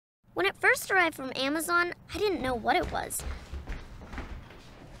When it first arrived from Amazon, I didn't know what it was.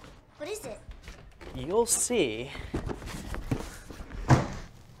 What is it? You'll see.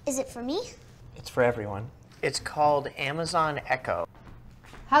 Is it for me? It's for everyone. It's called Amazon Echo.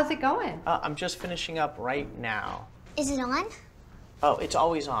 How's it going? I'm just finishing up right now. Is it on? Oh, it's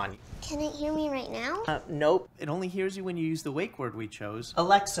always on. Can it hear me right now? Nope. It only hears you when you use the wake word we chose.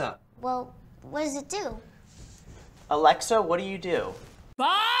 Alexa. Well, what does it do? Alexa, what do you do?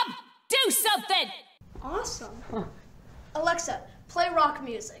 Bob, do something! Awesome. Huh. Alexa, play rock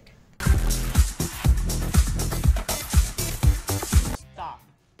music. Stop.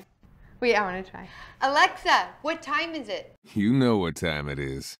 Wait, I want to try. Alexa, what time is it? You know what time it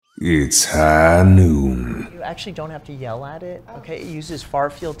is. It's high noon. You actually don't have to yell at it, okay? It uses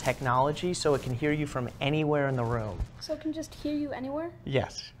far-field technology so it can hear you from anywhere in the room. So it can just hear you anywhere?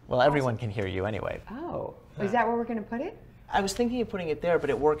 Yes. Well, everyone can hear you anyway. Oh, is that where we're going to put it? I was thinking of putting it there, but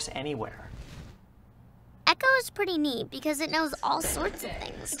it works anywhere. Echo is pretty neat because it knows all sorts of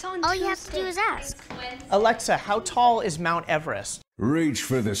things. It's on All you have to do is ask. Alexa, how tall is Mount Everest? Reach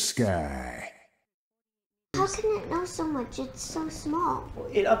for the sky. How can it know so much? It's so small.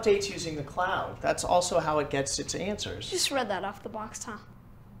 It updates using the cloud. That's also how it gets its answers. Just read that off the box, huh?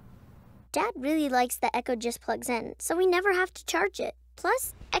 Dad really likes that Echo just plugs in, so we never have to charge it.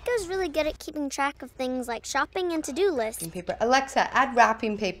 Plus, Echo's really good at keeping track of things like shopping and to-do lists. Paper. Alexa, add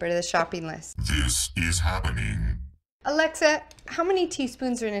wrapping paper to the shopping list. This is happening. Alexa, how many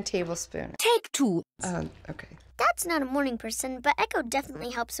teaspoons are in a tablespoon? Take 2. Okay. Dad's not a morning person, but Echo definitely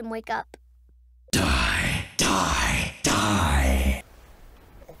helps him wake up. Die, die, die.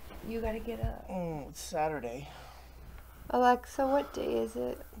 You gotta get up. It's Saturday. Alexa, what day is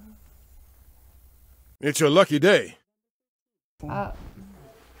it? It's your lucky day. I'm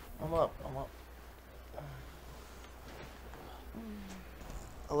up.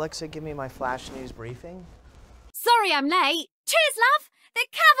 Alexa, give me my flash news briefing. Sorry I'm late. Cheers, love! The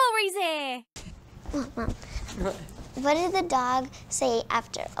cavalry's here! Mom, what did the dog say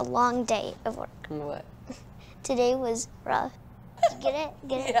after a long day of work? What? Today was rough. Get it?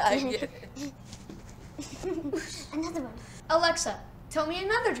 Get it? Yeah, I get it. Another one. Alexa, tell me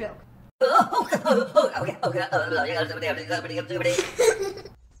another joke.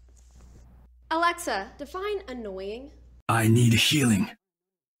 Alexa, define annoying. I need healing.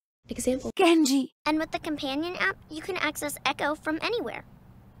 Example. Genji. And with the companion app, you can access Echo from anywhere.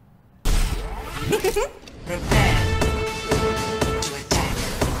 Prepare.